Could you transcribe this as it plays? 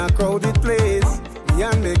crowded place. Me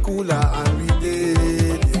and me cooler and we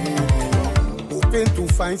did. Hoping to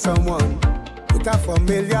find someone with a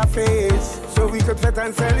familiar face, so we could sit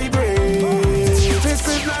and celebrate. This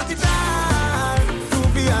is not the time to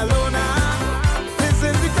be alone. This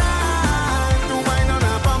is the time to wind on a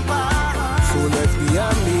bumper. So let's be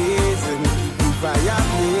amazing, be fire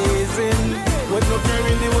blazing. With no care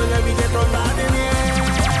in the world, let me get on bad in here.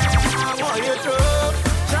 I want you to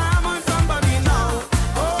charm on somebody now,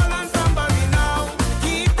 hold on somebody now,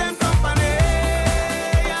 keep them company.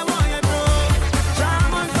 I want you to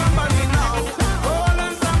charm on somebody now, hold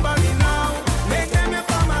on somebody now, make them your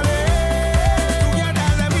family. Together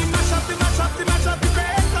let me mash up the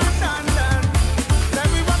place and dan dan. Let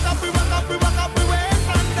me walk up, we walk up, we walk up, we waist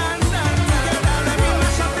and dan dan. Together let me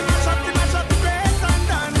mash up the place and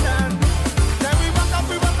dan dan. Let me walk up,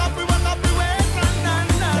 we walk up, we walk up, we waist and dan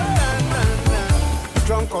dan dan.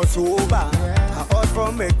 Drunk or sober, I out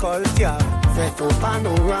from a culture, set up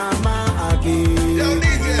panorama again.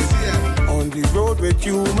 On the road with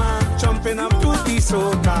you, man, jumping up to the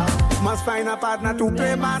soca. Must find a partner to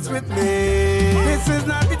play mass with me. This is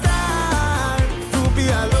not the time to be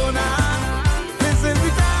alone. This is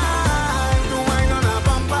the time to wind on a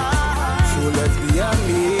bumper. So let's be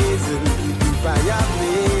amazing, be fire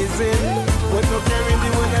blazing. With no care in the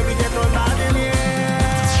world, let me get on bad in here.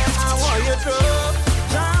 I want you to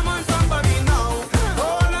charm on somebody now,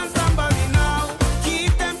 hold on somebody now,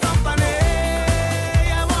 keep them company.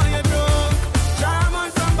 I want you to charm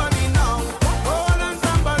on somebody now, hold on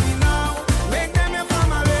somebody now, make them your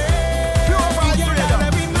family. Together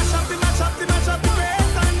let me mash up the place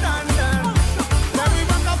and dan dan. Let me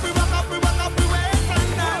walk up, we walk up, we walk up, we waist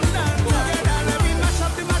and dan dan. Together let me mash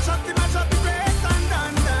up the place and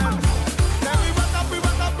dan dan. Let me walk up, we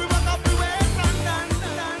walk up, we walk up, we waist and dan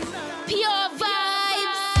dan. Pure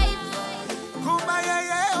vibes. Kumba yeah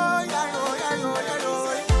yeah oh yeah oh yeah oh yeah oh.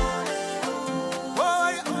 Oh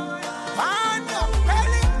yeah, find your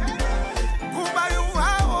belly. Kumba you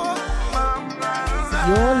are oh.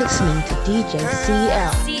 You're listening to DJ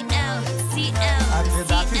CL. After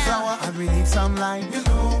that is hour and we need some line. You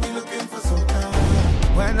know we looking for soca.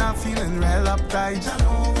 When I'm feeling real uptight, you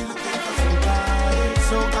know we looking for soca.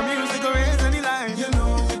 Soca music will raise any line. You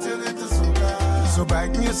know we tell it to soca. So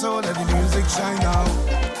brighten your soul, let the music shine now.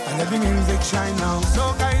 And let the music shine now.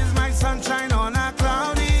 Soca is my sunshine on a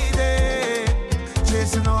cloudy day,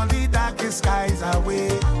 chasing all the darkest skies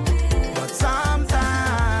away. But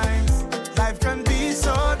sometimes life can be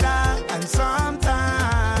so dark, and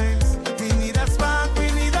sometimes we need a spark,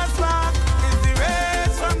 we need a spark. It's the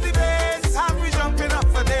race from the base, have we jumping up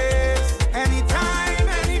for days. Anytime,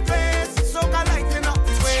 any place, soca lighting up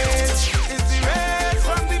the ways. It's the race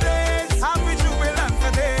from the base, have we jubilant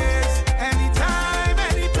for days. Anytime,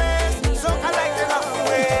 any place, soca lighting up the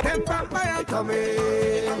ways. Them vampire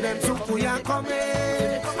coming, them sukuya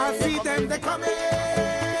coming. I see them, they coming.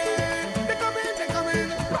 They coming, they coming.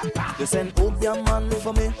 You send Obia man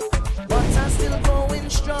for me, but I'm still going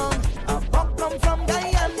strong. I buck come from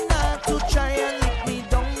Guyana to try and lick me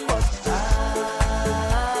down, but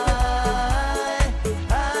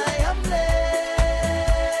I am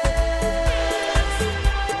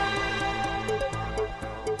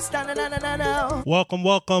blessed. Stand-a-na-na-na-na.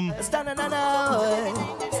 Welcome.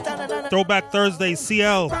 Stand-a-na-na. Throwback Thursday,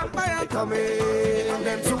 CL. Vampire coming,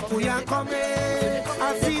 them sukuya coming.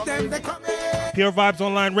 I see them, they coming. Pure Vibes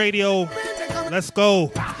Online Radio. Let's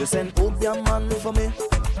go. You send Obia man for me,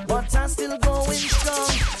 but I'm still going strong.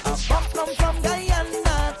 I buck come from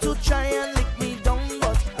Guyana to try and lick me down,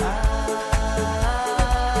 but I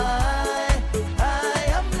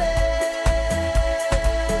am blessed.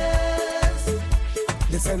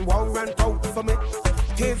 They send war and out for me.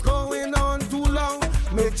 Case going on too long.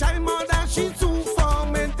 Me child mother, she too for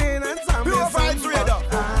maintenance and Pure Vibes Radio.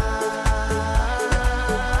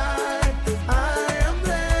 I am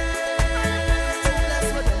blessed.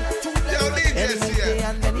 Any day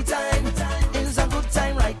and any time is a good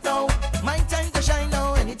time right now. My time to shine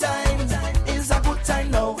now. Anytime is a good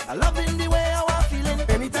time now. I love in the way I was feeling.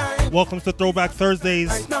 Anytime Welcome to Throwback Thursdays.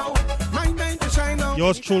 right now. My time to shine now.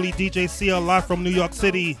 Yours truly, DJ CL, live from New York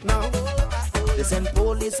City. Now. They send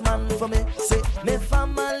policeman for me. Say me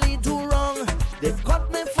family do wrong. They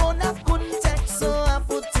cut me phone, I couldn't text, so I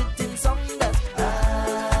put it in song that I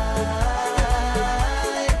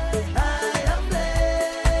am blessed.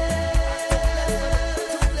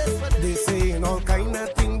 They saying all kind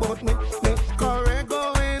of thing about me. Me correct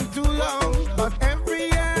going too long. But every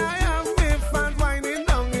year I have me fans winding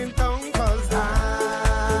down in town. Cause I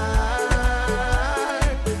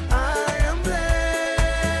am blessed.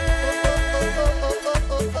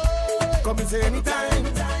 Come and say anytime.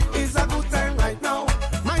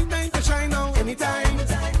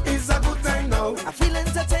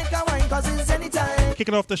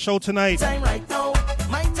 Kicking off the show tonight. Time right now.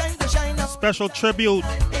 My time to shine now. Special tribute.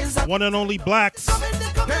 One and only Blaxx.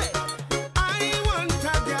 I want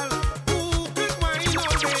a girl who could wine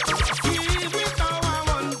all day. Give it how I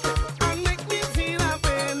want and make me feel a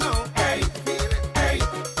pain now. Hey, hey,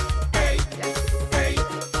 hey, hey,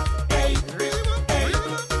 hey,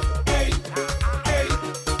 hey, hey.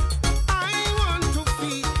 I want to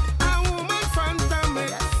feel a woman front of me,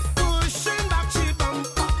 pushing back she bump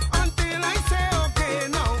until I say okay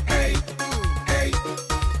now. Hey, hey,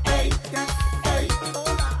 hey, hey,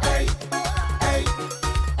 hey, hey,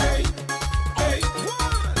 hey, hey.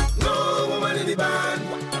 No woman in the band,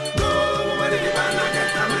 no woman in the band, I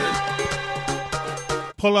get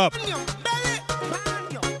Pull up. your belly,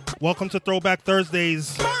 bang your Welcome to Throwback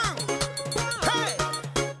Thursdays. bang. Hey,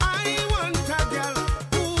 I want a girl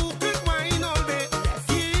who could wine all day.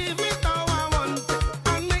 Give it how I want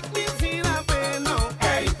and make me feel a pain now.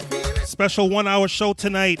 Hey, Special 1 hour show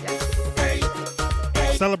tonight. hey,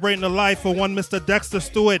 Celebrating the life of one Mr. Dexter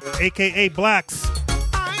Stewart, aka Blaxx.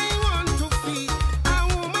 I want to feel a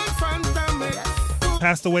woman front of me,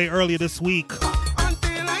 Passed away earlier this week.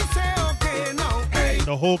 until I say okay now. Hey,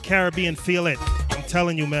 The whole Caribbean feel it. I'm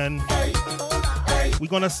telling you, man. hey, We're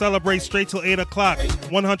gonna celebrate straight till 8 o'clock.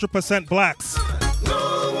 100% Blaxx.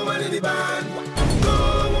 no woman in the band,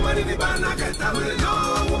 no woman in the band, I get away.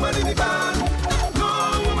 No woman in the band,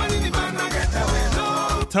 no woman in the band, I get away.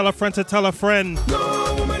 No, Tell a friend to tell a friend.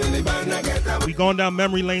 no woman in the band, I get away. We going down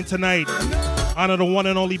memory lane tonight. Honor the one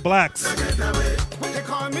and only Blaxx. Get away. They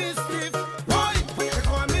call me stiff, boy. They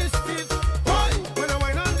call me stiff, boy. When I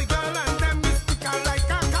wine on the girl and them me stick out like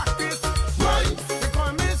a cactus, boy. They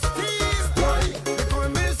call me stiff, boy. They call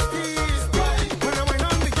me stiff, boy. When I wine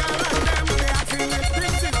on the girl and them they acting like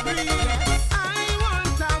this is breeze. I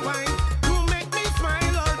want a wine to make me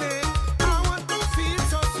smile all day. I want to feel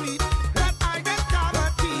so sweet that I get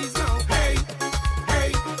cavities now. Hey, hey,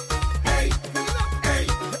 hey, hey,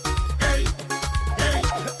 hey, hey,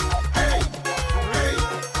 hey, hey.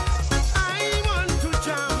 I want to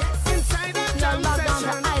jam inside a jam log on to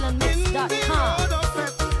session. islandmix.com. In the road of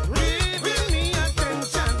it, giving me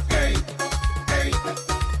attention. Hey, hey,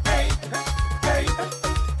 hey, hey,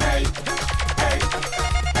 hey, hey,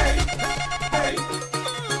 hey, hey.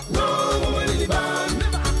 No woman in the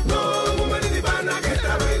band, no woman in the band, I get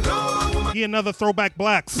away. No woman, He another throwback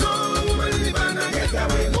Blaxx. no woman in the band, I get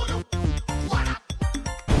away.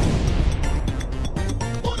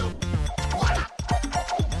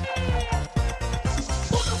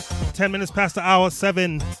 10 minutes past the hour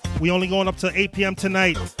 7. We only going up to 8 p.m.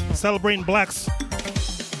 tonight. Celebrating Blaxx.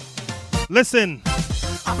 Listen.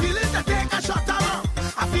 I feel it to take a shot around.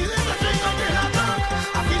 I feel it to drink until I'm drunk.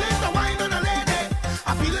 I feel it to wine on a lady.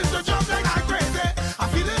 I feel it to jump like I'm crazy. I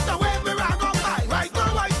feel it to wave me rag up high. Right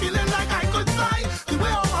now I'm feeling like I could fly. The way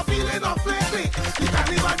how I'm feeling off lately. You can't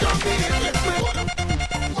even jump me in with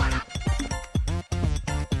me.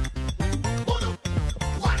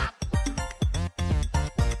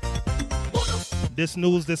 This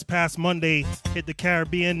news this past Monday hit the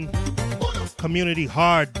Caribbean community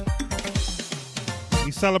hard.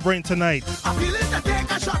 We celebrating tonight. I feel it to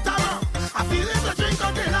take a shot around. I feel it to drink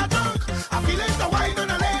until I'm drunk. I feel it to wine on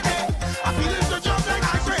a lady. I feel it to jump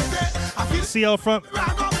like I'm crazy. I feel it CL from to rag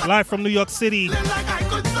up high. live from New York City. Feeling like I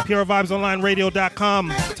could fly.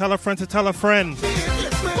 PureVibesOnlineRadio.com. Tell a friend to tell a friend.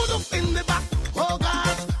 Put up in the back, oh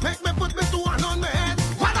gosh, make me put me to one on my head.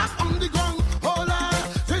 What up on the ground, oh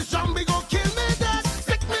Lord, this zombie go kill me dead.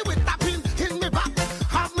 Stick me with that pin in me back,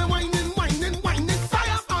 have me whining, whining, whining.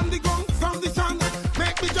 Fire on the ground from the sun,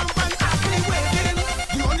 make me jump and have me waiting.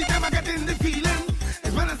 The only time I get in the feeling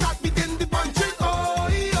is when I start beating the punching. Oh,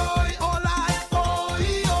 oh Lord, oh,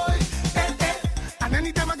 eh. And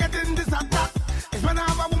anytime I get in this attack, is when I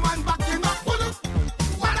have a woman backing up. Pull up,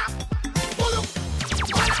 what up, pull up.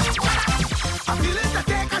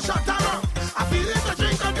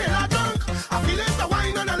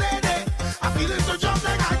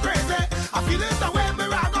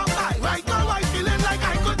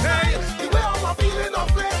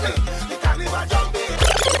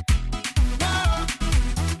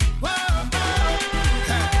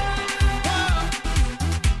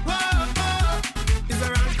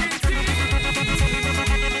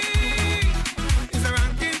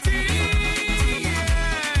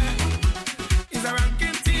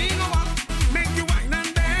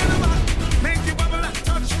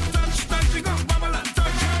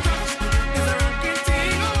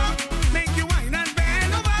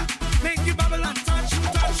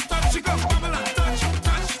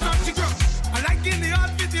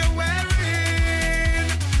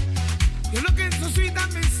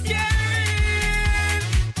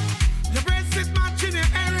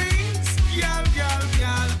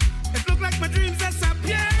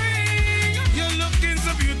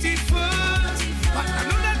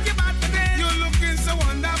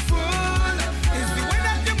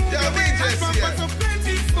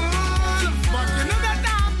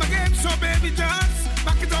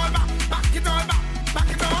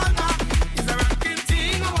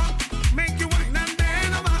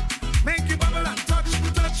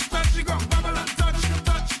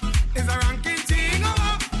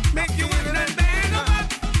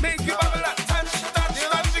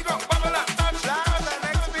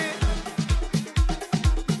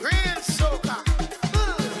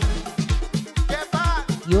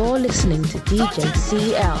 You're listening to DJ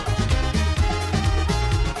CL.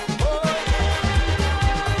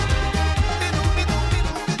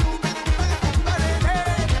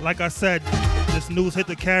 Like I said, this news hit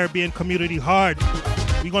the Caribbean community hard.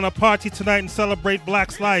 We're gonna party tonight and celebrate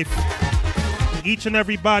Blaxx life. Each and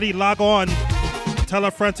everybody log on. Tell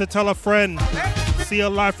a friend to tell a friend. CL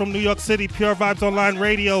live from New York City, Pure Vybz Online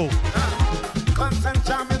Radio.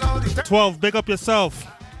 12, big up yourself.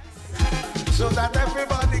 So that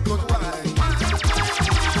everybody could wine.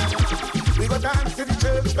 We go dance to the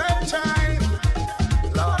church bell chime.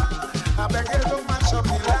 Lord, I beg you don't mash up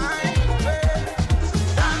the line.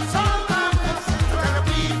 Dance all night, tell the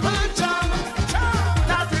people jump.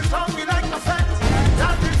 That is how we like to set.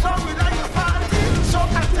 That is how we like to party. So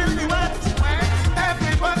until the wet,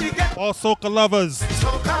 everybody get. All Soca lovers.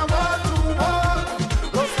 Soca wall to wall.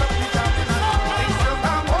 Go stop the jamming.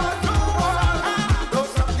 Soca wall to wall. Go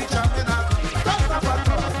stop the jamming. Don't stop at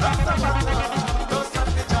all. Don't stop at all. Don't stop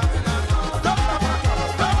the jamming. Don't stop at all.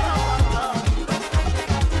 Don't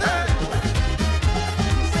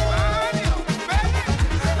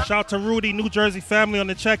stop. Shout to Rudy, New Jersey family on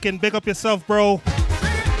the check-in. Big up yourself, bro.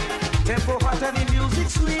 Tempo hot and the music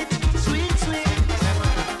sweet, sweet, sweet.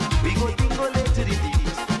 We go tingle to the beat.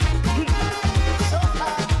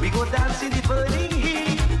 We go dance in the burning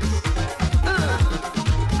heat.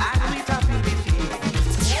 And we tap in the feet.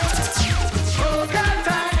 Soca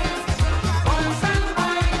time, bounce and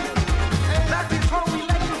wine. That is how we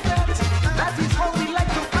like to fete. That is how we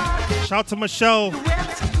like to party. Shout to Michelle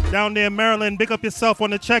Wet. down there in Maryland. Big up yourself on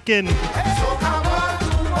the check-in. Soca wall to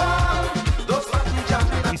wall. Don't stop the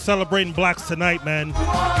jamming. We celebrating Blaxx tonight, man. Don't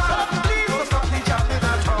stop the jamming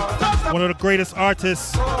at all. Don't stop. One of the greatest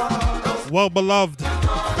artists, well beloved. Don't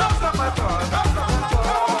stop at all. Don't stop at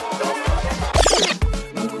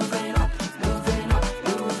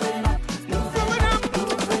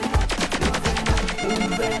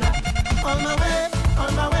On my way,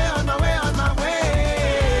 on my way, on my way, on my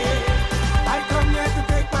way. I come here to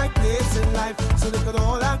take my place in life so they could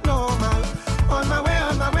all act normal. On my way,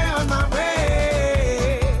 on my way, on my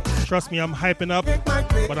way. Trust me, I'm hyping up, Take my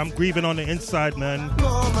place but I'm grieving on the inside, man.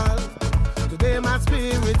 normal. Today my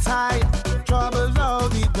spirit's high, troubles all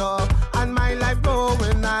the door, and my life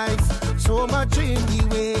going nice. So much in the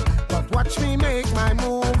way, but watch me make my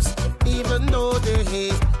moves. Even though they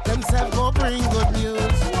hate themselves, go bring good news.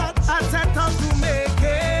 I set out to make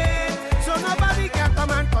it, so nobody can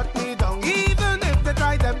come and cut me down. Even if they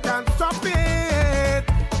try, them can't stop it.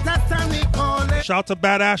 That's time we call it. Shout to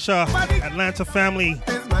Bad Asha, Atlanta family.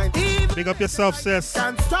 It's mine. Even Big up yourself, sis.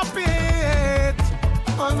 can't stop it.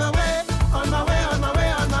 On my way, on my way, on my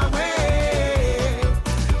way, on my way.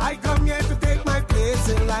 I come here to take my place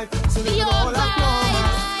in life. So they Pure can all act normal.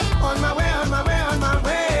 Vybz. On my way, on my way, on my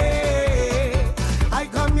way. I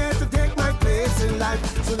come here to take my place in life.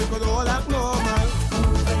 So they could all act normal.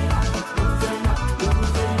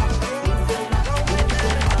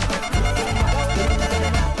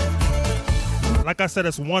 Like I said,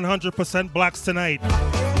 it's 100% Blaxx tonight.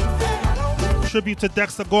 Tribute to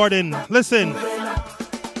Dexter Gordon. Listen.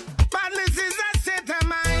 Badness is a state of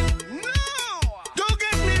mind. No, don't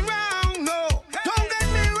get me wrong. No, don't get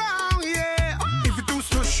me wrong. Yeah. If you do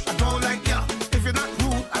stush, I don't like ya. If you're not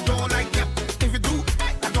rude, I don't like ya. If you do,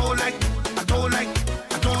 I don't like. I don't like.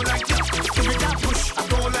 I don't like ya. If you got push, I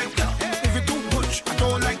don't like ya. If you do push, I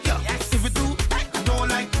don't like ya. If you do, I don't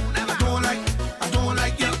like. I don't like. I don't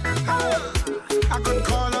like ya. I could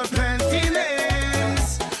call her plenty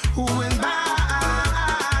names. Who in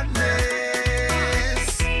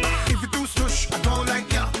badness? If you do stush, I don't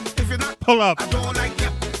like ya. If you're not, Pull up. I don't like ya.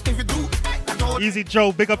 If you do, I don't Easy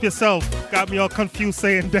Joe, big up yourself. Got me all confused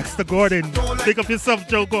saying Dexter Gordon. Big up yourself,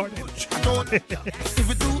 Joe Gordon. I don't. If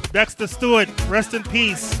you do, Dexter Stewart, rest in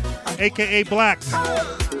peace, aka Blaxx.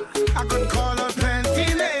 I could call her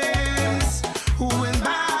plenty names. Who in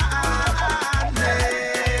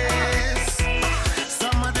badness?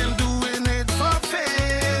 Some of them doing it for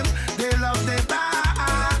fame. They love their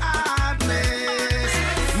badness.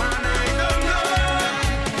 Man, I don't know.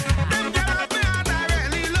 Them get up me and I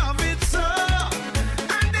really love it so.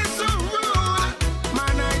 And it's so rude.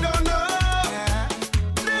 Man, I don't know.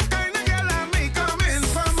 Them kind of girl and me coming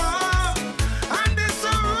for more. And it's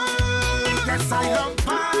so rude. Yes, I love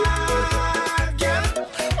bad girl.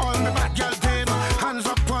 All me bad girl them. Hands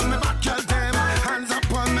up on me bad girl them. Hands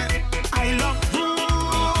up on me. I love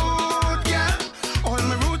rude girl. All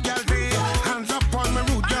me rude girl them. Hands up on me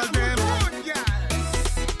rude girl them.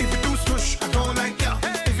 If you do stush, I don't like ya.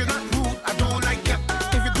 If you're not rude, I don't like ya.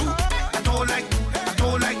 If you do, I don't like. I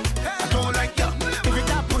don't like. I don't like ya. If you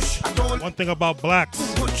got push, I don't One thing about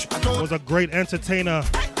Blaxx push. I don't. was a great entertainer,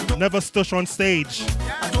 I Never stush on stage.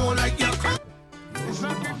 I don't like your crap. It's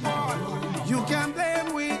not your fault. You can't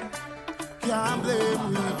blame we. Can't blame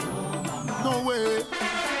we. No way.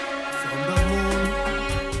 From the moon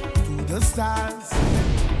to the stars,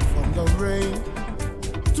 from the rain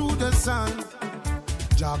to the sun,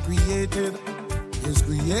 Jah created His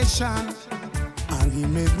creation, and He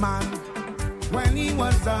made man. When He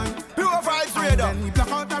was done, pure Vybz Radio. And He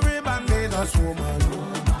plucked out the rib and made us woman.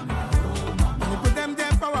 And He put them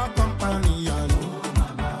there for our company. And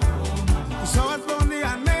He saw us lonely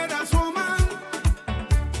and made us woman.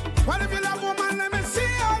 What if you love woman? Let me see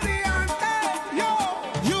all the hand. Hey, yo,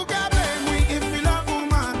 you can't blame me if you love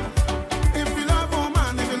woman. If you love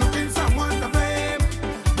woman, if you're looking someone to blame,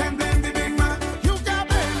 then blame the big man. You can't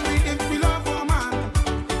blame me if you love woman.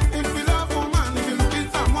 If you love woman, if you're looking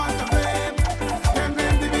someone to blame, then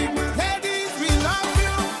blame the big man. Ladies, we love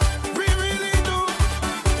you, we really do.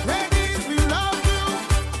 Ladies, we love you,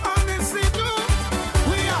 honestly do.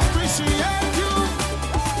 We appreciate you.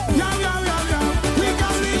 Yo, yo, yo, yo. We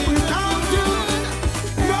can't live without you.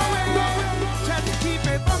 No way, no way. Just keep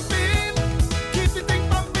it pumping. Keep the thing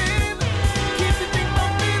pumping. Keep the thing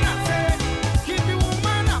pumping. I say, keep the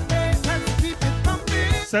woman up there. Let's keep it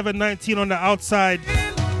pumping. 719 on the outside.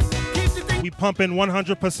 Keep the thing We pumping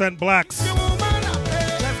 100% Blaxx. the woman up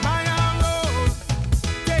there. Let's buy our rose.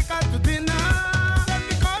 Take her to dinner. Just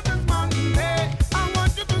because it's Monday, I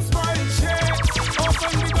want you to spoil shit.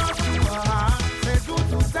 Open the door to her heart. Say, do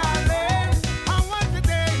to darling. How was the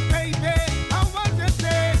day, baby? How was the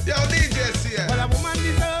day? Yo, DJ CL. Well, a woman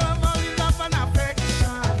deserves all the love and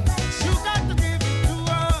affection. You got to give it to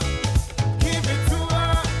her. Give it to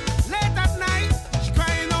her. Late at night, she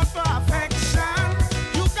crying out for affection.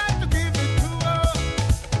 You got to give it to her.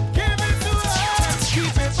 Give it to her.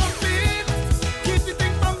 Keep it pumping. Keep the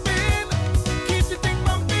thing pumping. Keep the thing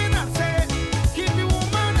pumping. I say, keep the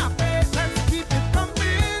woman up there. Let's keep it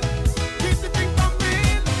pumping. Keep the thing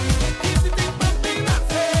pumping. Keep the thing pumping. I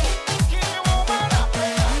say, keep the woman up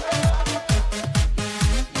there.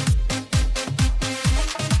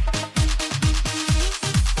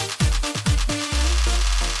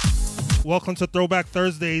 Welcome to Throwback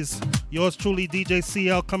Thursdays. Yours truly, DJ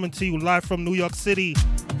CL, coming to you live from New York City.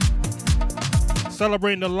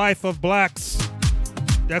 Celebrating the life of Blaxx.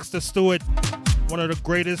 Dexter Stewart, one of the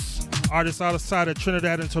greatest artists outside of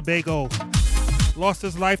Trinidad and Tobago. Lost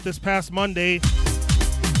his life this past Monday,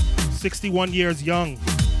 61 years young.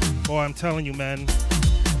 Boy, I'm telling you, man.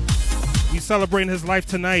 We celebrating his life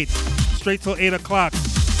tonight, straight till 8 o'clock.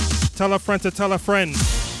 Tell a friend to tell a friend.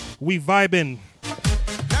 We vibing.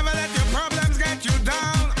 Never let your problems get you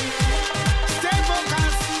down. Stay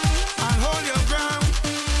focused and hold your ground.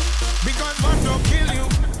 Because what don't kill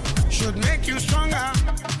you should make you stronger.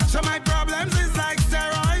 So my problems is like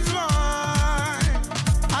steroids,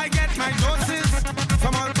 boy. I get my doses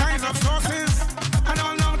from all kinds of sources, and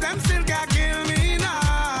all know them still can't kill me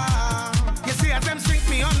now. You see, as them sink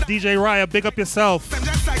me under, DJ Raya, big up yourself. them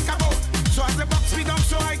just like a boat. So as the box me down,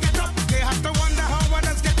 so I get up. They have to wonder how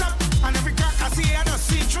others get up. And every crack I see, I just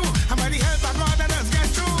see through. And by the help of God, I just get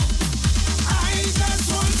through. I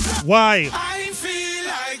just want to. Why? I feel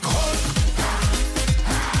like hope.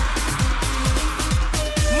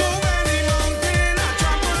 Move any mountain, I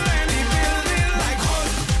trample any building like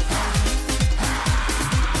hope.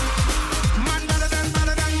 Man better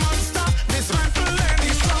than monster. Dismantle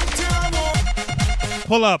any structure.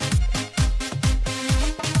 Pull up.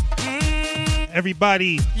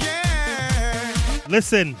 Everybody, Yeah.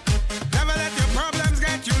 listen. Never let your problems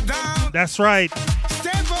get you down. That's right.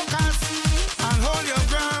 Stay focused and hold your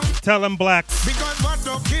ground. Tell them Blaxx. Because what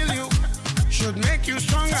don't kill you should make you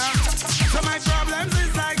stronger. So my problems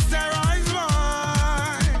is like steroids,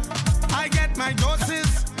 boy. I get my doses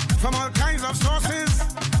from all kinds of sources,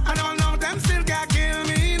 and all know them still can't kill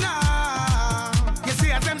me now. You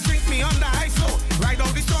see, as them sink me under ice, so ride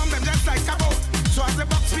out the storm, them just like a boat. So as the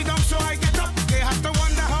box me down, so I get up. They have to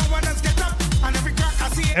wonder how others get up, and every crack I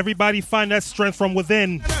see, Everybody find that strength from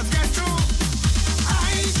within. others get through.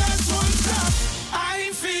 I just want stop.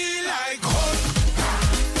 I feel like hope.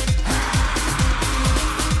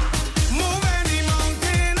 Move any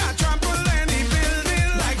mountain, I trample any building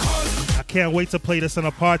like hope. I can't wait to play this in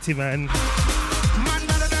a party, man. Man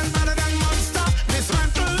better than monster.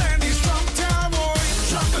 Dismantle any structure, boy.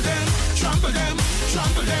 Trample them, trample them,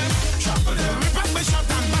 trample them, trample them. Rip up my shot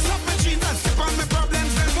and bust up my jeans and step on my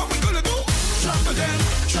problems. Then what we gonna do? Trample them,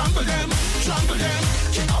 trample them, trample them.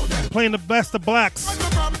 Kick out them. Playing the best of Blaxx. What's my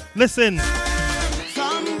problem? Listen.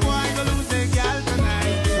 Some boy go lose their gal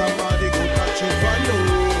tonight. Somebody go touch it for you.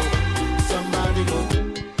 Somebody go.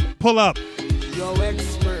 Pull up. Yo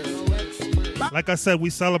expert. Like I said, we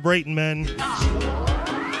celebrating, man.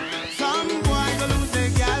 Some boy go lose their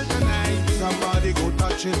girl tonight. Somebody go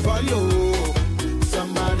touch it for you.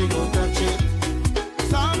 Somebody go touch it.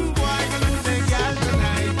 Some boy go lose their girl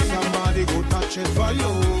tonight. Somebody go touch it for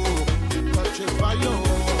you. Touch it for you.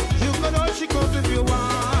 You could all she goes if you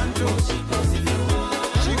want to.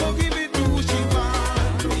 She go give it to who she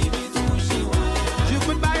want to. You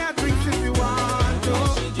could buy her drinks if you want to.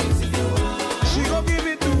 She go give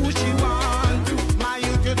it to who she want to. My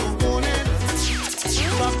youth, you don't own it.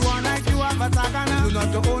 Stop one like you have a tagana. You're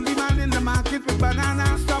not the only man in the market with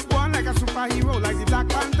banana. Stop one like a superhero, like the Black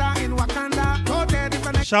Panther in Wakanda. Go there,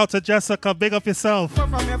 different. Shout to Jessica, big up yourself.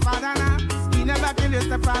 From your father now. He never kill your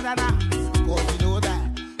stepfather now. Cause you know that.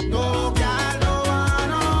 No girl, no one,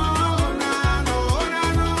 no, nah, no,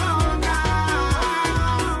 nah, no, nah,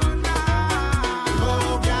 nah.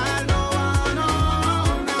 No girl, no one, no,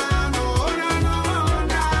 nah, no, nah, no,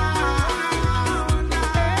 nah.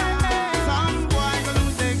 Some boy go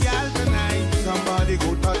lose their girl tonight. Somebody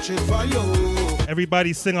go touch it for you.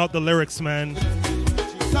 Everybody sing out the lyrics, man.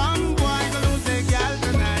 Some boy go lose their girl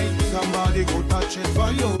tonight. Somebody go touch it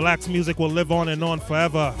for you. Blaxx music will live on and on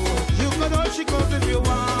forever. You could all she goes if you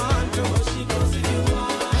want to.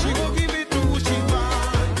 She go give it to who she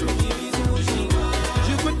want to.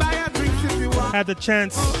 You could buy her drinks if you want. Had the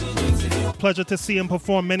chance, pleasure to see him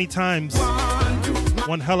perform many times.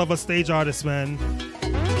 One hell of a stage artist, man.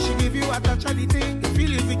 She give you a touch of the thing, you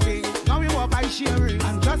feel it's the king. Now you want by sharing,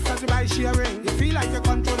 and just as you buy sharing, you feel like you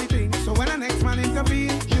control the thing. So when the next man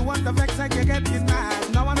intervenes, you want the vex like you getting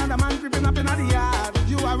mad. Now another man creeping up in the yard,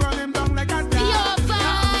 you are running down like a dog. Pure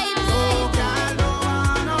vibes. Oh, girl, no,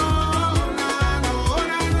 no, no,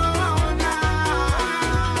 no, no,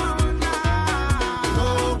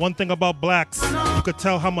 no. One thing about Blaxx, you could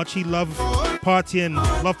tell how much he loved partying,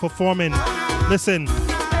 loved performing. Listen.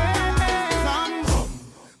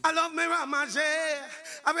 I love me ramage.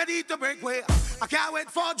 I'm ready to break way. I can't wait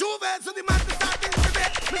for Juve so the man to start in today.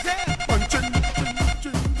 Me say, punchin',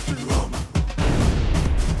 rum.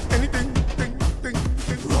 Anything, ting,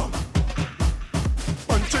 rum.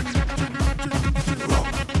 Punchin', rum.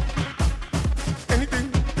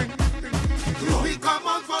 Anything, ting, rum. We come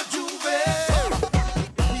on for Juve.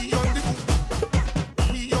 We on the book.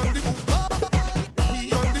 We on the book. We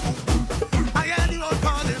on the book. I hear the road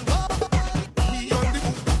calling. We on the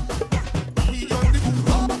book. We on the book.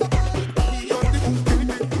 We on the book.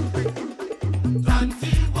 Anything.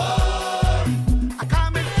 I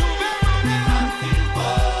can't make Juve money.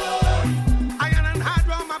 Iron and hard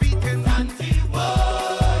round my beating.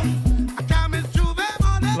 I can't make Juve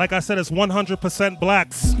money. Like I said, it's 100%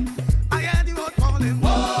 Blaxx. I hear the road calling.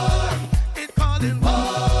 It calling. I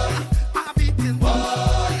beating.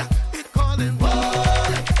 It calling. I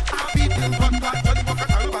beating. But Johnny Walker,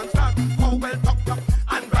 Taliban start. How well talked up.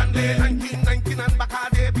 And Brandy 1919 and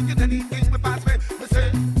Bacardi. Because anything we pass me. We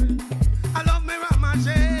say, I love me ramage.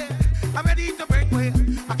 I'm ready to break way.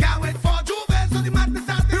 I can't wait for Juve so the madness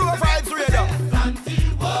starts. Pure Vybz Radio.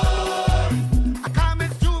 I can't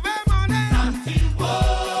miss Juve money.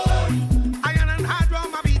 Iron and hard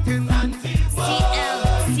round my beating.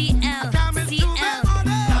 CL. Can't miss Juve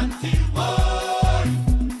money.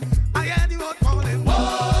 I hear the road calling.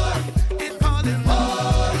 It calling.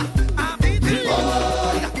 I'm beating.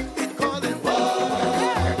 It calling.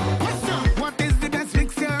 What is the best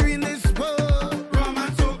mixture in this world? Rum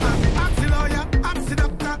and soca. Ask the lawyer, ask the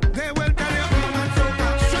doctor. They will tell you rum and soca.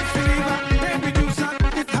 Stress reliever, pain reducer.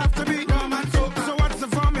 It have to be rum and soca. So what's the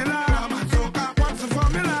formula? Rum and soca. What's the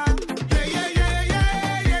formula? Yeah.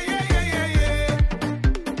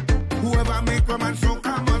 Whoever make rum and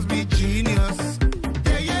soca must be genius.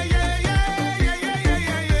 Yeah.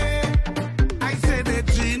 I say they're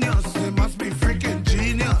genius. They must be freaking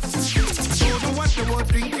genius. Don't know what they were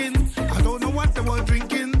thinking. I don't know what they were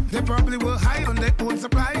drinking. They probably were high on their own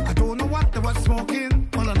supply. I don't know what they were smoking.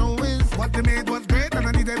 All I know is what they made was great, and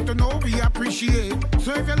I need them to know we appreciate.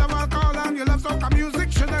 So if you love alcohol and you love soca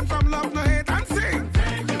music, show them some love, no hate, and sing.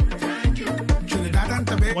 Thank you. Trinidad and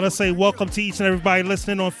I Tobago. want to say welcome to each and everybody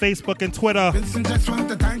listening on Facebook and Twitter. Vincent just want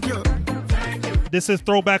to thank you. This is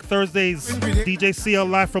Throwback Thursdays. DJ CL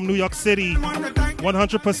live from New York City.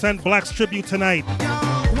 100% Blaxx tribute tonight.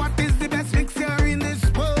 What is the best mixture in this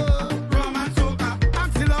world? Rum and soca.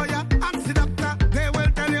 Ask the lawyer, ask the doctor. They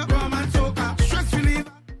will tell you rum and soca. Stress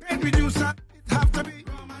reliever, pain reducer. It have to be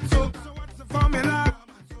rum and soca. So what's the formula?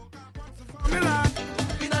 What's the formula?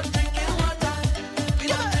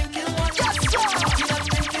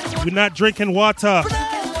 We're not drinking water.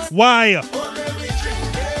 Why?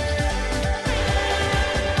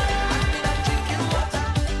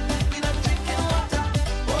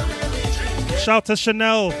 Shout to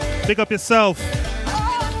Chanel. Big up yourself.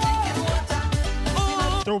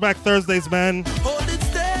 Throwback Thursdays, man. Hold it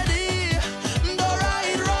steady, don't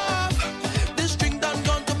ride rough. This string done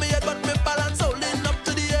gone to me head, but me balance holding up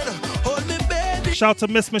to the head. Hold me, baby. Shout to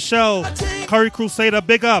Miss Michelle. Curry Crusader,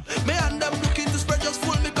 big up. Me and them looking to spread, just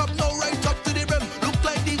full me cup now right up to the brim. Look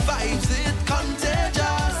like the vibes, it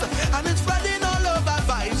contagious. And it's spreading all over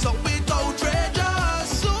vibes, so it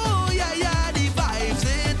outrageous. So yeah, yeah, the vibes,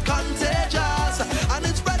 it contagious. And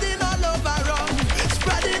it's spreading all over rum,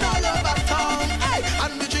 spreading all over town. Hey,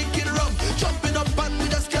 and we drinking rum, jumping up and we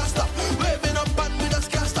just can't stop. Waving up and we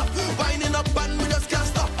just can't stop. Winding up and we just can't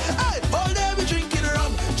stop. Hey, all day we drinking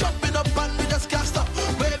rum, jumping up and we just can't stop.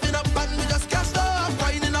 Waving up and we just can't stop.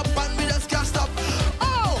 Winding up and we just can't stop.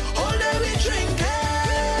 Oh, all day we drinking.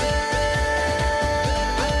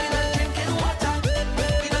 Drinking water. We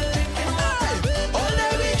not drinking water. All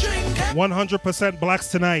day we drinking. 100% Blaxx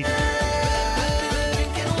tonight.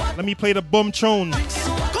 Let me play the boom tune. Come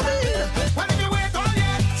in.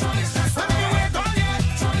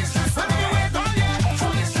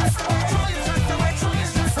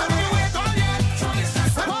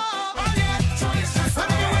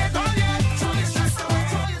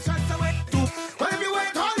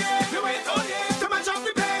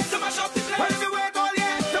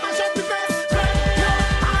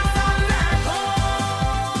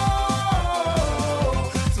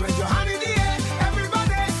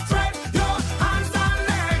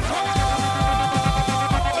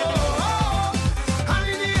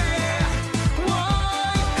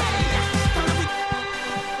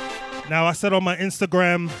 Now, I said on my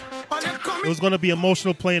Instagram it was going to be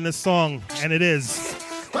emotional playing this song, and it is.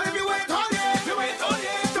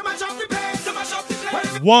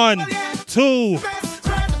 1, 2.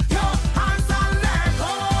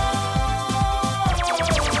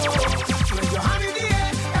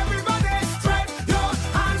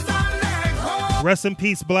 Rest in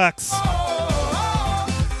peace, Blaxx.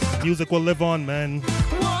 Music will live on, man.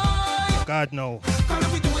 God, no.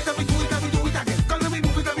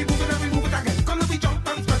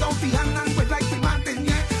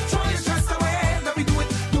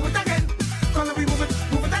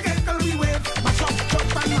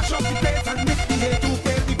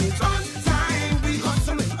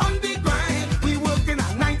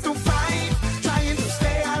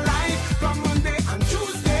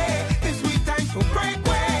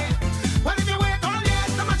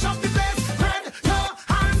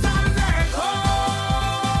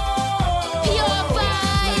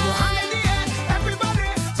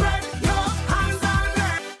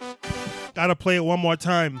 Gotta play it one more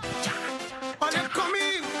time.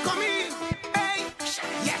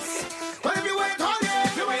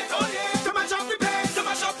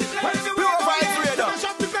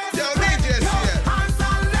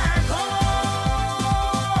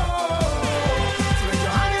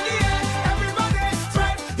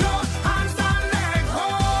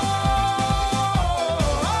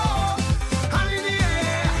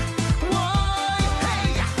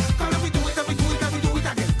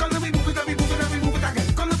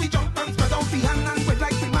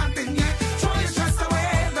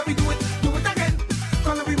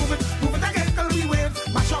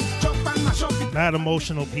 Mad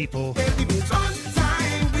emotional people.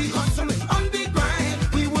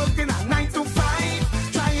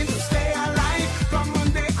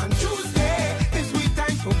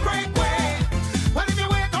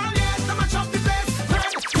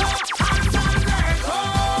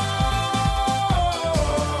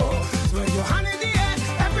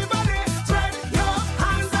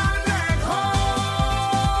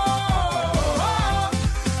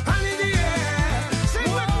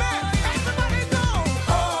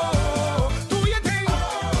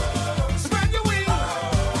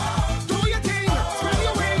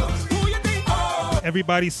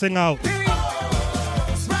 Everybody sing out.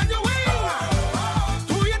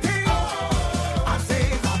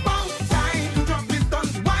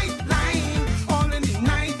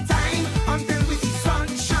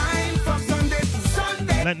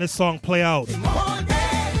 Letting this song play out.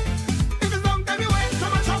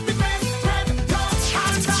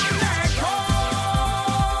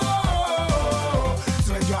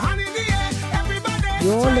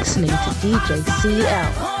 You're listening to DJ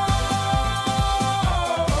CL.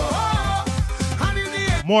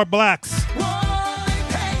 More Blaxx.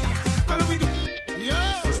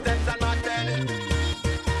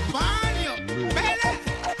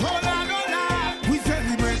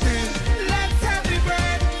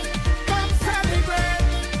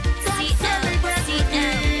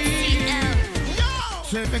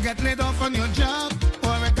 So if you get laid off on your job,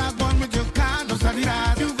 or a got one with your car, don't study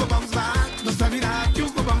that. You go bounce back, don't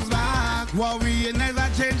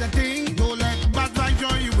the thing. Don't let bad vibes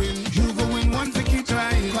join you win. You go win once you keep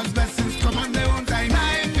trying. Cause blessings come on their own time.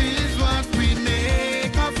 Life is what we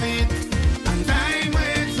make of it. And time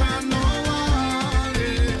waits for no one.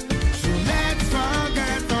 So let's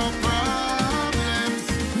forget the problems.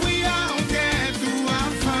 We out there to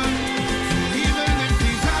have fun. So even if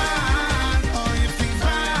it's hard or if it's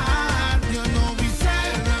bad, you know we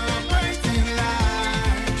celebrating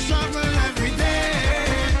life. Struggle every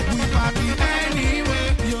day, we party anyway.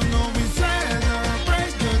 You know we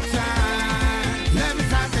celebrate good time. Let me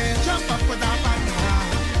start it. Jump up with a partner,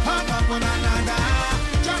 hop up with another,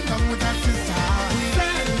 jump up with a sister. We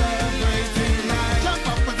celebrating life. Jump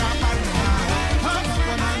up with a partner, hop up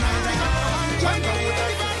with another, jump up with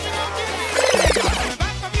a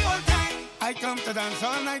I come to dance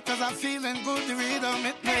all night cause I'm feeling good, the rhythm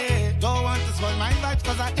it me. Don't want to spoil my vibes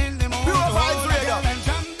cause I'm in the mood. Pure Vybz Radio. And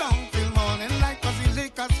jump down, feel morning light cause the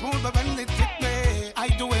liquor smooth, but when it hit me, I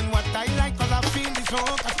doing what I like cause I feel the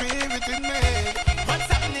soca spirit in me. What's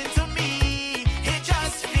happening to me? It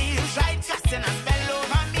just feels right, casting a spell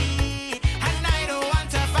over me, and I don't want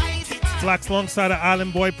to fight it Blaxx alongside of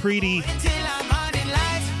Island Boy Preety. until I'm on in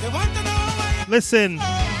life. They want to know why Listen,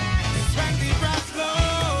 it's when the brass flow.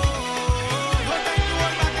 No time to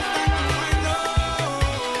hold back, it's time to wind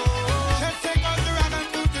low. Let's take out the rag and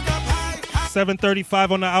put it up high.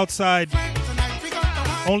 7:35 on the outside. Tonight we got the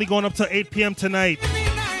wine. Only going up to 8 p.m. tonight. Be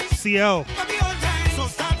nice. CL. So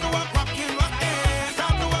start to walk, rockin', rockin'.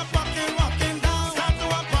 Start to walk, rockin', rockin' down. Start to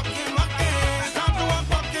walk, rockin', rockin'. Start to walk,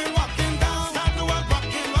 rockin', rockin' down. Start to walk,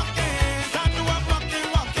 rockin', rockin'. Start to walk, rockin',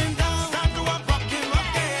 rockin' down. Start to walk, rockin',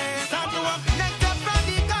 rockin'. Start to walk. Next up from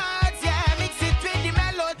the cards, yeah, mix it with the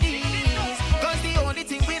melodies. Cause the only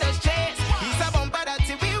thing with us chase is a bumper that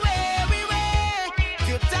we wear.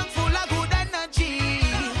 Good tank full of good energy.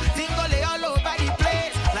 Tingle all over the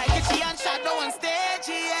place. Like a she and shadow on stage,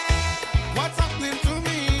 yeah. What's happening to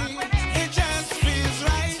me? It just feels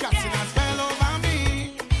right. Casting a spell over me.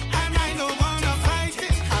 And I don't wanna fight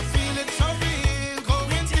it. I feel it so real.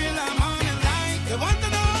 Going till I'm on the line. They want to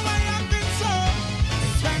know why I've been so.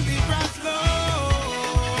 It's when the brass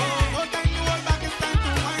flow. No time to hold back, it's time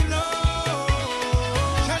to wind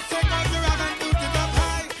low. Just take out the rag and put it up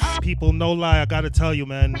high. People, no lie, I gotta tell you,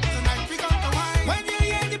 man. Tonight we got the wine. When you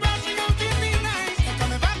hear the brass, you don't feel me nice. They're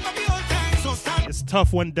coming back for the old times. So start It's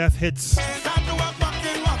tough when death hits to walk,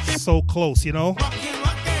 rockin', rockin'. so close, you know? Rockin',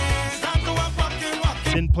 rockin'. Start to walk, rockin',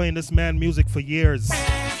 rockin'. Been playing this man music for years.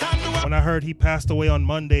 Start to walk, When I heard he passed away on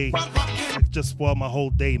Monday, rockin'. it just spoiled my whole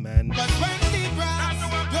day, man. But when the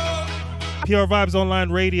brass blow, Pure Vybz Online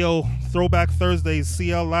Radio, Throwback Thursdays,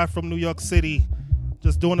 CL live from New York City.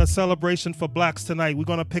 Just doing a celebration for Blaxx tonight. We're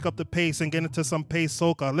gonna pick up the pace and get into some pace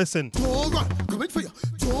soca. Listen, Tora, coming for you.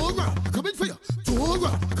 Tora, coming for you.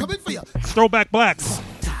 Tora, coming for you. Throwback Blaxx.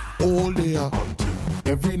 All day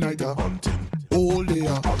every night all day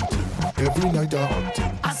every night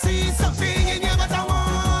I see something in you that I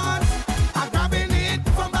want. I'm grabbing it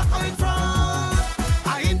from back or in front.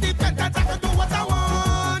 I independent, I can do what I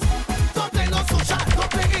want. Don't play no social, don't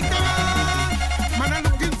play ignorant. Man, I'm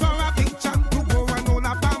looking for a big champ to go and hold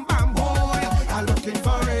a bam bam boy. I'm looking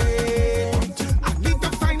for it. I need to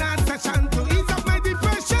find a session to ease up my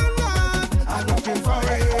depression. I'm looking for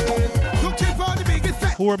it. Looking for the biggest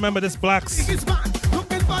fat, Who remember this Blaxx? biggest man.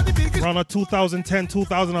 Looking for the biggest. Around 2010,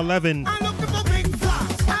 2011. I'm looking for big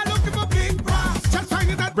flash. I'm looking for big brass. Just find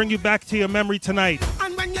it that. Bring you back to your memory tonight.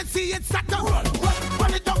 And when you see it start to run,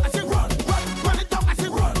 run it down, I say run it down, I say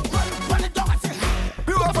run it down, I say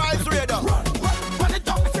Pure Vybz Radio. run it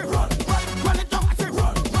down, I say run it down, I say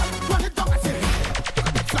run it down, I say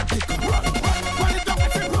flat kick, run it down, I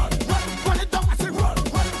say run it down, I say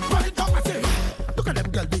run it down, I say look at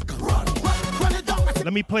them girl big, run it down, I say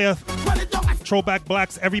Let me play a run it down, I say throwback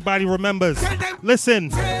Blaxx everybody remembers.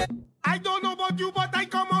 Listen, I don't know about you, but I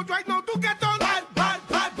come out right now to get on bad, bad,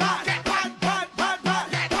 bad, bad, get bad, bad, bad, bad,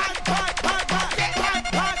 get bad, bad, bad,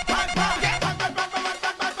 bad, get bad, bad, bad,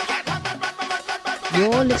 bad, get bad, bad, bad, bad, bad.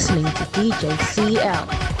 You're listening to DJ CL.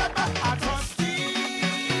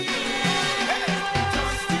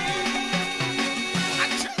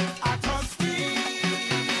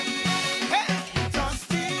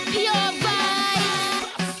 Pure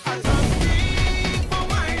Vybz.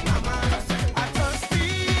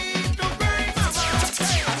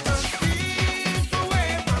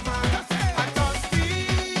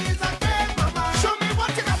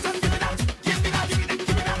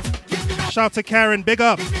 shout to Karen, big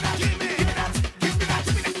up.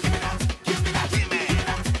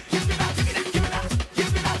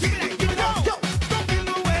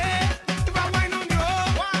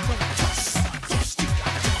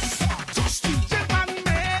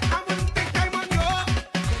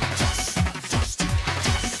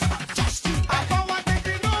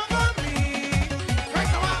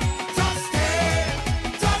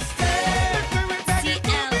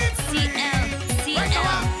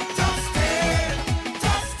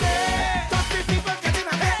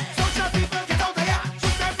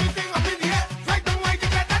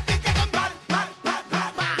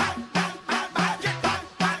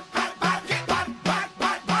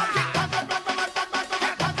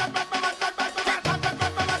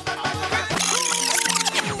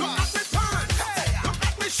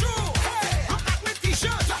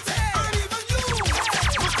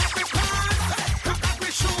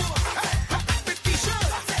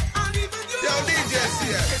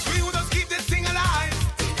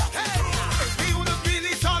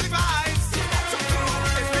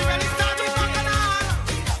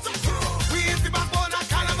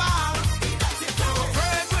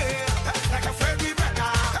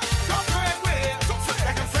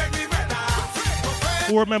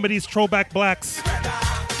 Who remember these throwback Blaxx?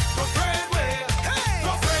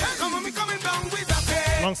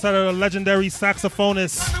 Alongside of the legendary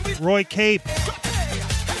saxophonist Roy Cape.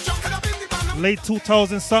 Late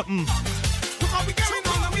 2000 something.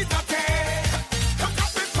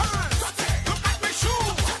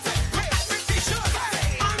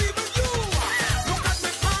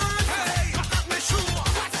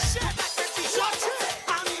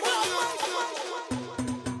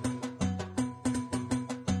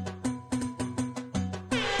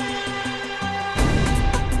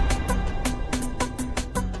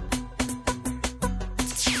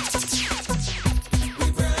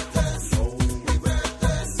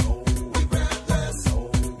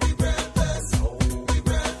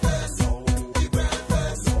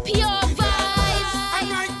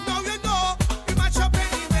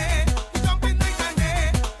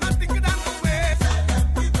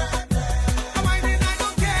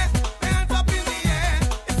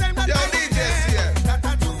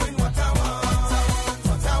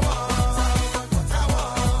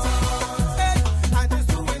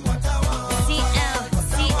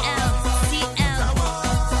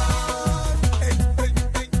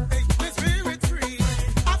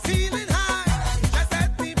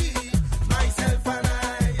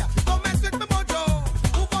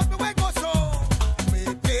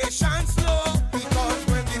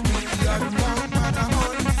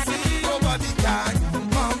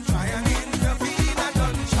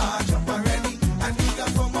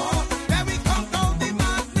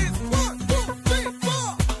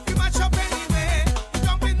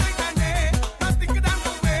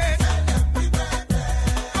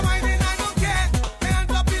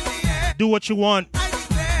 Do what you want.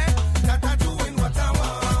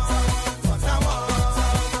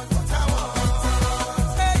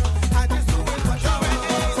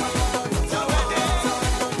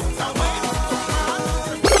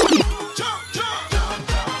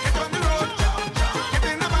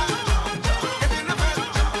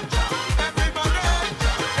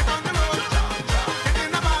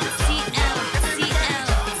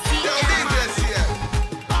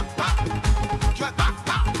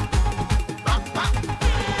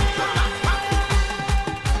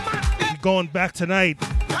 Going back tonight.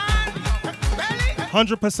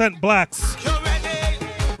 100%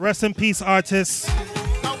 Blaxx. Rest in peace, artists.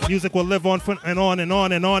 Music will live on and on and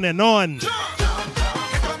on and on and on.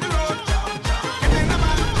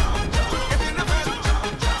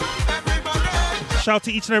 Shout out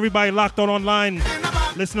to each and everybody locked on online,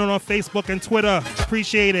 listening on Facebook and Twitter.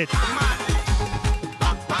 Appreciate it.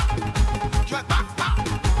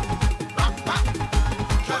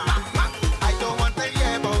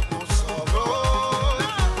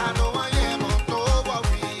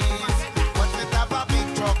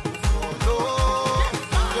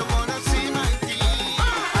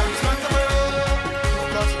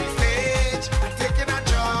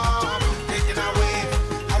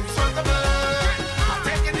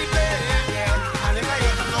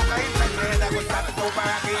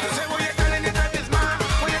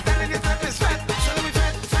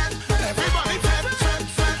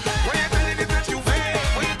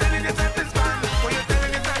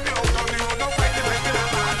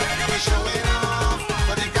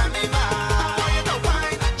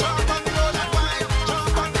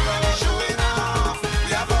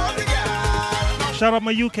 Shout out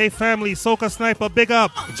my UK family, Soca Sniper, big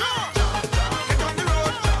up.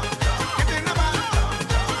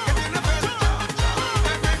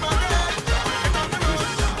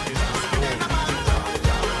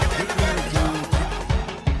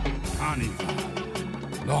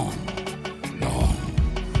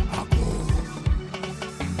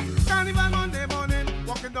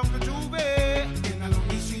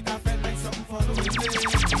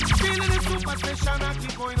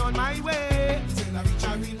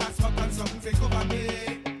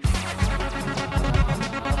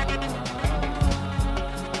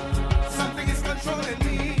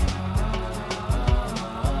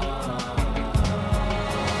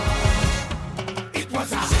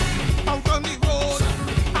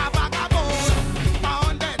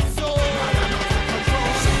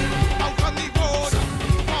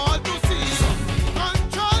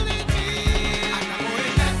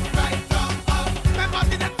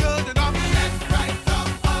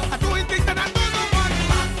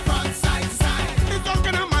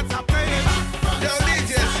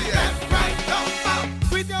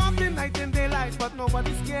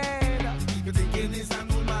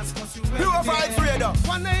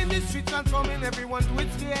 One day in the street transforming everyone to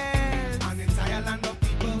its fears. An entire land of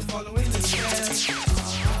people following the steps.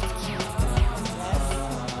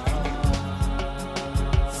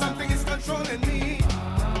 Something is controlling me.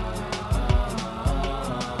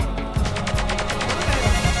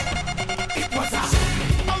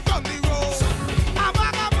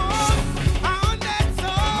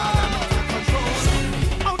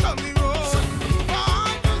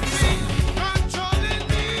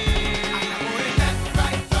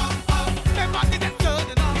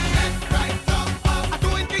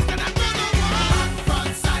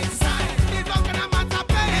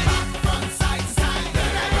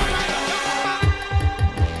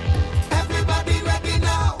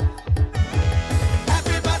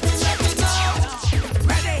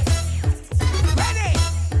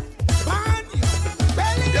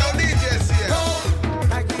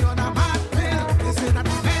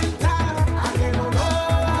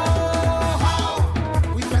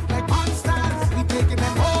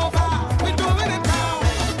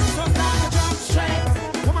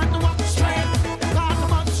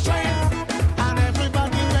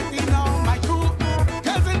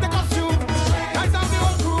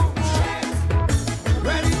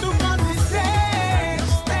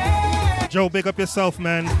 Joe, big up yourself,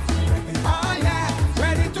 man. Oh yeah,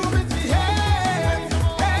 ready to misbehave.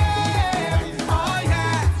 Hey, oh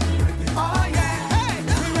yeah, oh yeah. Hey,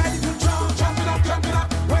 we ready to jump it up,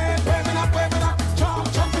 wave it up, jump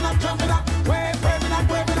it up,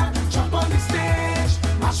 wave it up, jump on the stage,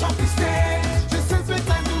 mash up the stage. This is the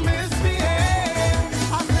time to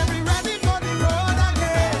misbehave. I'm very ready for the road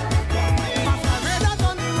again. Masqueraders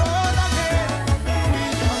on the road again. We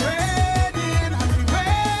are ready and we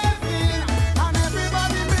waving, and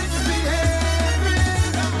everybody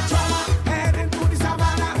misbehaving. Drama heading to the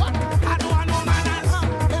savannah. I don't want no manners.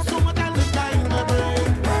 There's so much I live in my brain.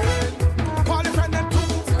 Call your friend them too.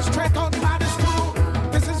 Straight out the baddest crew.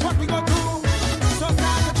 This is what we go do. So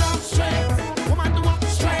start to jump straight. Woman to walk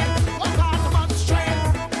straight. Talk about straight.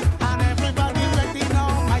 And everybody ready now.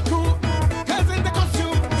 My crew. Girls in the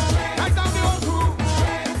costume. Right down the whole crew.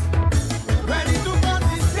 Ready to go to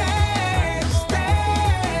the stage.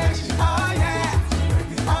 Oh yeah.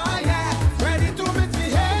 Oh yeah. Ready to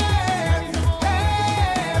misbehave.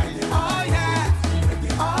 Hey. Oh yeah.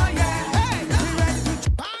 Oh yeah. Hey. We ready to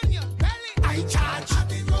bang your belly. I charge.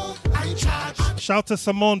 Shout to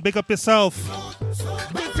Simone, big up yourself.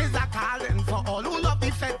 This is a calling for all who love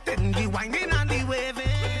the fetting, the whining and the waving.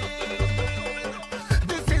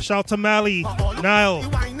 This is Shout to Mally, for all who Nile,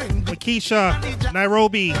 love the whining, the Makisha,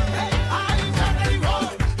 Nairobi. I in charge of the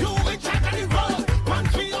road, you in charge of the road. 1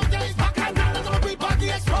 3 days back and now everybody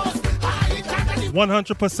exposed. I in charge of the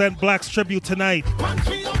 100% Blaxx tribute tonight. 1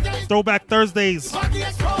 3 days, Throwback Thursdays. body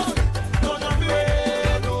exposed. No jump me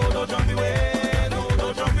way, no jump me way,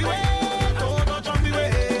 no jump me way, no jump me way,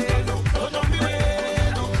 no jump me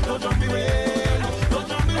way, no jump me way, no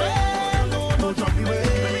jump me way, no jump me way.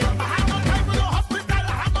 I have no time for no hospital, I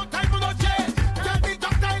have no time for no jail. Tell the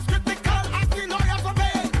doctor is critical, ask the lawyers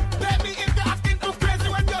obey. Baby, if you're acting too crazy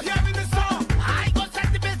when you're hearing the song, I go set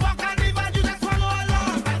the baseball carnival, you just follow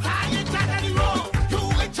along. I in charge of the road, you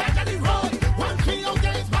in charge of the road. 1 3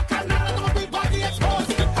 days back and now everybody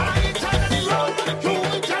exposed. I in charge of the road, you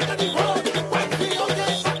in charge of the road. 1 3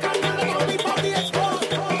 days back and now everybody exposed.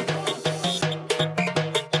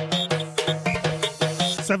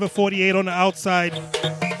 7:48 on the outside.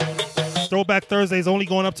 Throwback Thursdays only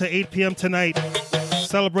going up to 8 p.m. tonight.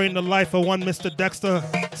 Celebrating the life of one Mr. Dexter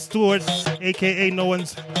Stewart, aka known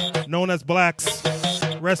as Blaxx.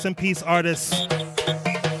 Rest in peace, artist.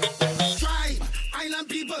 Tribe, island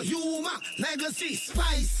people, humor, legacy,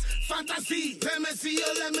 spice, fantasy. Let me see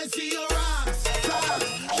your rocks.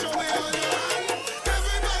 Show me all your hand.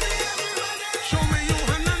 Everybody. Show me your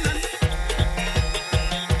hand.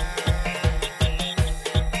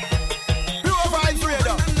 Pure Vybz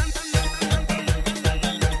Radio.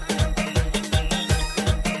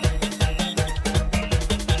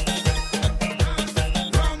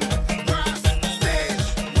 Rum, grass, stage,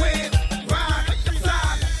 wave, rock,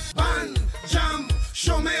 flag, band, jam.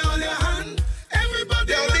 Show me all your hand.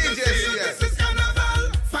 Everybody, Yo, wanna DJ see you. CS. This is carnival.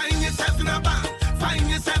 Find yourself in a band. Find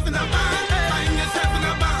yourself in a band.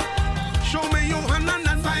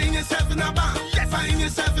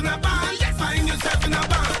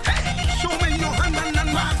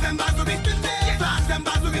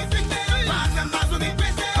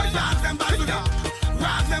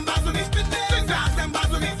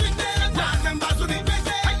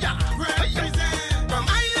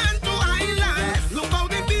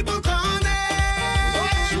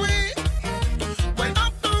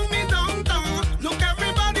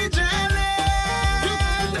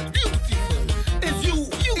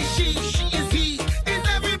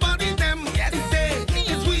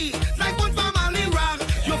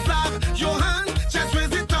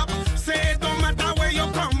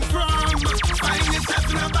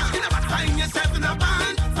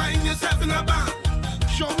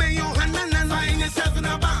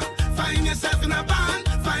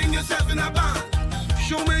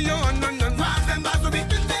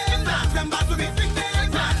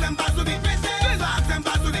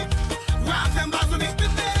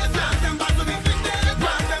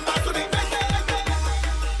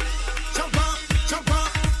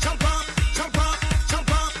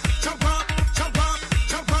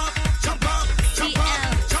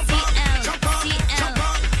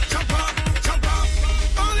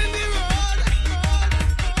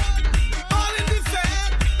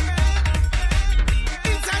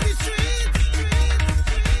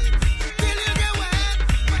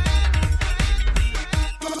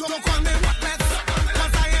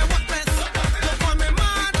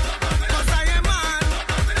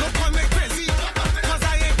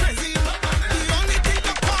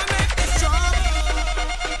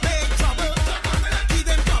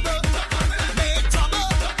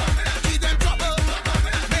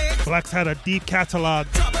 Blaxx had a deep catalog.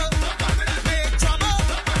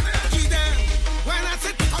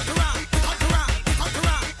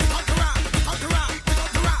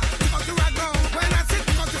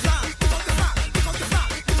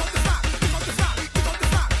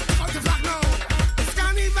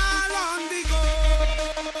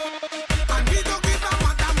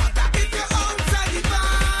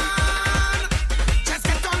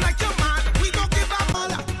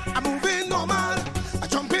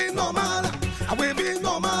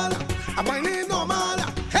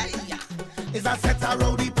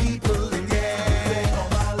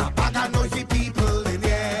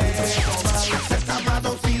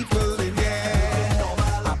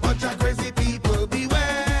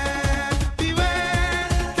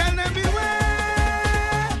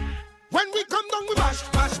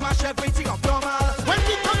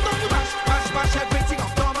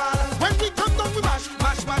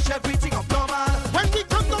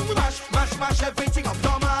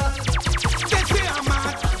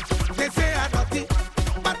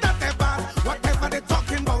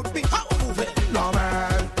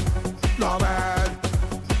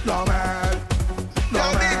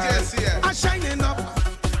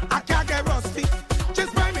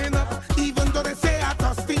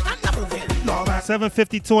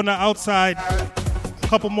 $7.52 on the outside. A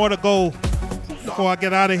couple more to go before I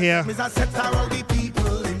get out of here.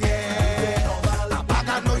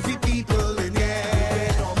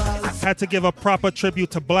 Had to give a proper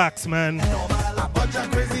tribute to Blaxx, man.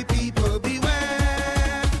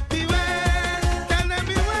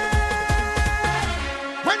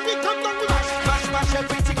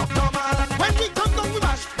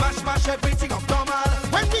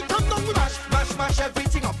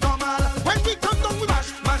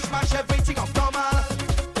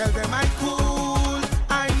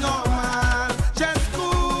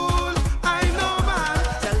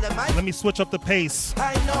 Let me switch up the pace.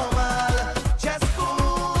 I normal, just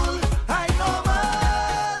cool. I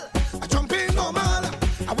normal. I jump in normal.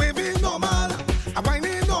 I wave in normal. I whine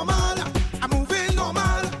in normal. I move in normal.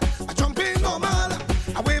 I jump in normal.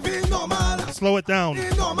 I wave in normal. Slow it down.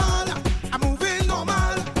 I move in normal.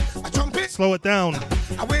 I jump in. Slow it down.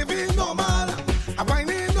 I wave in normal. I whine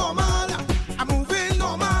in normal. I move in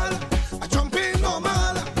normal. I jump in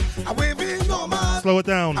normal. I wave in normal. Slow it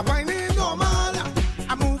down. I whine in normal.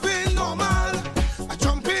 I move in normal. I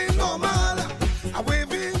jump in normal. I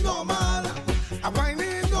wave in normal. I whine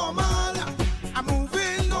in normal. I move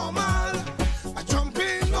in normal. I jump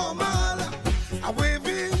in normal. I wave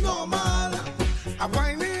in normal. I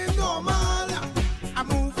whine in normal. I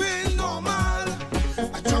move in normal.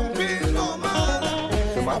 I jump in normal.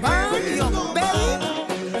 I wave in normal.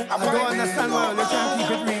 I don't understand why they can't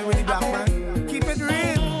keep it real with the black man. Keep it real.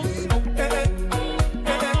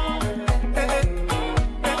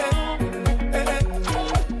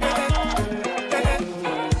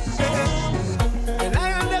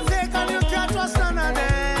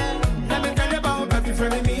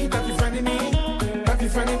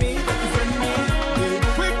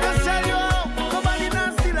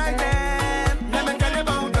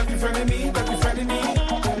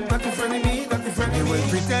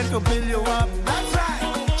 To build you up, that's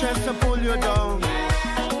right. Just to pull you down,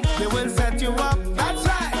 they will set you up, that's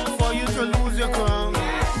right. For you to lose your crown.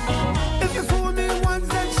 If you fool me once,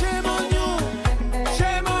 then shame on you,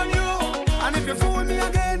 shame on you. And if you fool me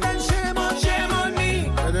again, then shame on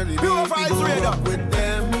me. Pure vibes radar with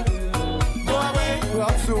them. Go away,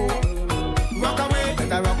 rock so, rock away.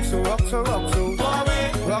 Better rock so, rock so, rock so. Go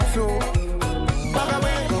away, rock so, rock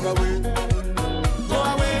away, rock away. Go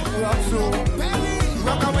away, rock so.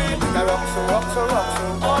 Rock away, rock so,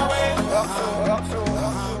 rock so.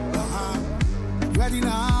 Ready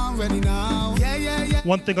now, yeah.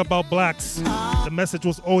 One thing about Blaxx, the message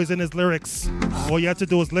was always in his lyrics. All you had to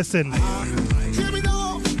do was listen. Hear me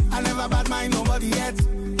now, I never bad mind nobody yet.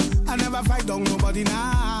 I never fight down nobody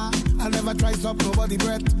now. I never try stop nobody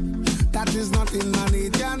breath. That is not in my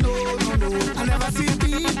nature, no. I never see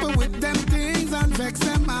people with them things and vex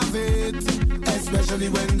them of it. Especially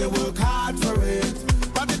when they work hard for it.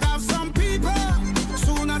 But it have some people,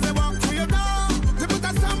 soon as they walk through your door, they put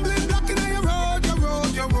a stumbling block in your road.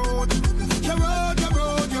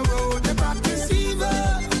 They practice evil,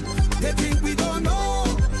 they think we don't know.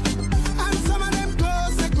 And some of them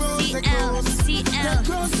close. They're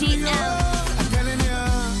close to you. I'm telling you,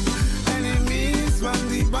 enemies from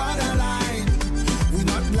the borderline. We're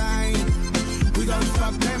not blind, we don't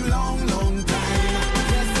fuck them long time.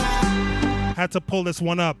 Yes, I Had to pull this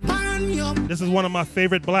one up. This is one of my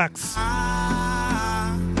favorite Blaxx.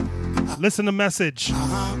 Listen to message.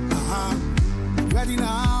 Ready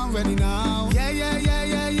now.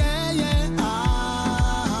 Yeah.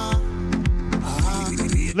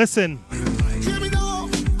 Listen. Hear me now.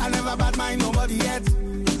 I never bad mind nobody yet.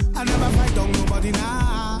 I never fight down nobody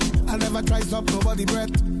now. I never try stop nobody breath.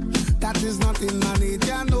 That is not in my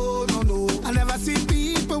nature, no, no, no. I never see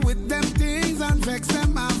people with them things and vex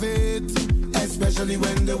them of it. Especially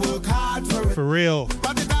when they work hard for it. For real.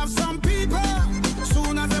 But it have some people,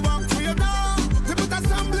 soon as they walk through your door, they put a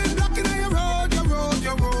stumbling block in your road, your road,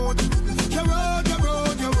 your road. Your road, your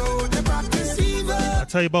road, your road. They practice evil. I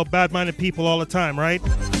tell you about bad-minded people all the time, right?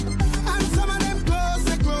 And some of them close,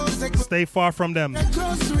 they close, they close. Stay far from them. They're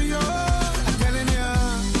close to you. I'm telling you,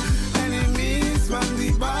 enemies from the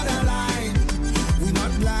borderline. We're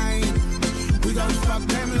not blind. We don't stop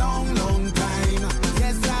them long, long time.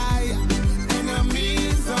 Yes,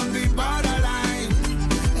 enemies on the borderline.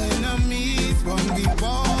 Enemies from the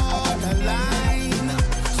borderline.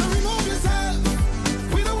 So remove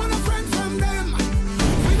yourself. We don't want a friend from them.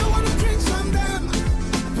 We don't want to drink from them.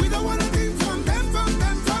 We don't want to drink from them, from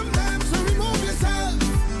them, from them. So remove yourself.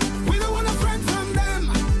 We don't want a friend from them.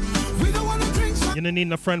 We don't want to drink from them. You don't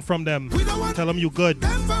need a friend from them. Tell them you good.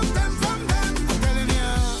 Them from them, from them. I'm telling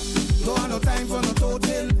you, don't have no time for no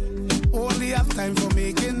total. Only have time for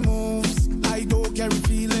making moves. I don't carry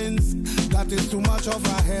feelings. That is too much of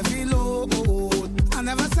a heavy load. I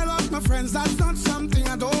never sell out my friends. That's not something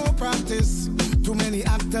I don't practice. Too many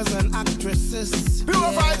actors and actresses. Pure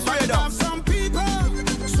vibes, But freedom. have some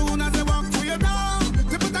people, soon as they walk through your door,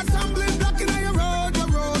 they put a stumbling block in your road, your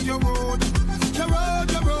road, your road. Your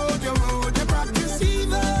road, your road, your road. They practice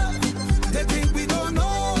evil. They think we don't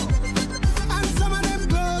know. And some of them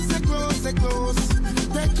close, they close, they close.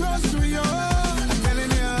 They close to you. I'm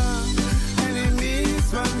telling you, enemies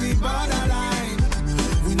from the borderline.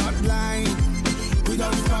 We not blind. We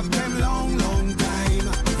don't stop them long, long time.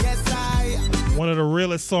 Yes, One of the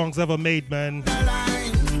realest songs ever made, man.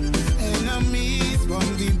 enemies from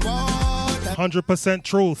the border. 100%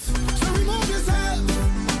 truth. So remove yourself.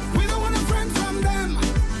 We don't want a friend from them.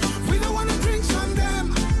 We don't want to drink from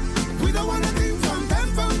them. We don't want to drink from them,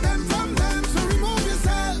 from them, from them. So remove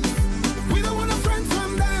yourself. We don't want a friend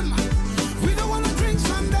from them. We don't want to drink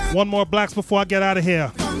from them. One more Blaxx before I get out of here.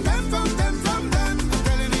 From them, from them, from them. I'm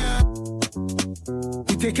telling you.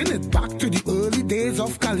 We're taking it back to the early days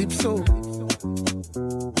of Calypso.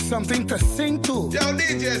 Something to sing to. Yo,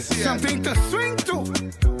 DJ, Something to swing to.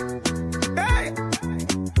 Hey!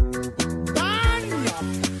 Banya!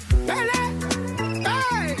 Bele!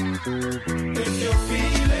 Hey! If you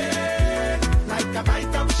feel it like a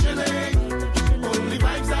bite of shilling, only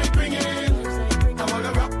vibes I bring in. I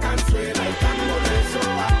wanna rock and sway like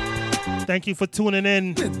I'm Thank you for tuning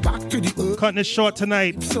in. back to the Cutting it short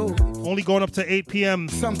tonight. So Only going up to 8 p.m.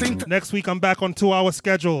 something to Next week, I'm back on 2-hour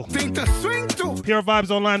schedule. think to swing to. Pure Vibes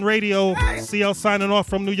Online Radio. CL signing off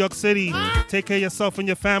from New York City. Take care of yourself and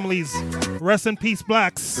your families. Rest in peace,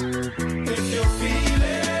 Blaxx. If you feel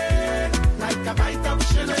it like a bite of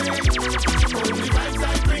shilling, only vibes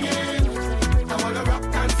I bring in. I wanna rock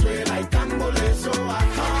and sway like Cambole, so I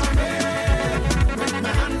come in. With my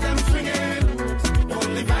hands them swinging,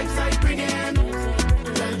 only vibes I bring in.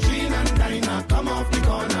 Tell Jean and Dinah, come off the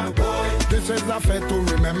corner, boy. This is a fair to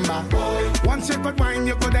remember, boy. Once you could wine,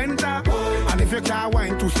 you could enter, boy. And if you can't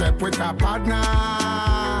wine, to step with a partner.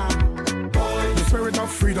 The spirit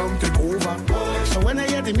of freedom take over. So when I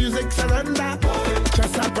hear the music surrender,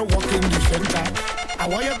 just have to walk in the center. I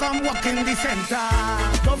want you come walk in the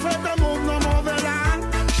center. Don't fret to move no more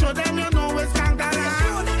along. Show them you know it's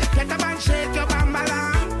kangalang. Get up and shake your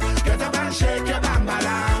bambalang. Get up and shake your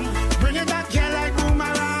bambalang. Bring it back here like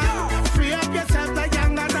boomerang. Free up yourself like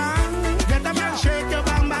yangadang. Get up and shake your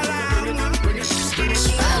bambalang. Bring it.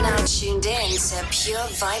 You are now tuned in to Pure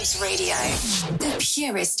Vibes Radio, the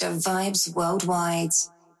purest of vibes worldwide.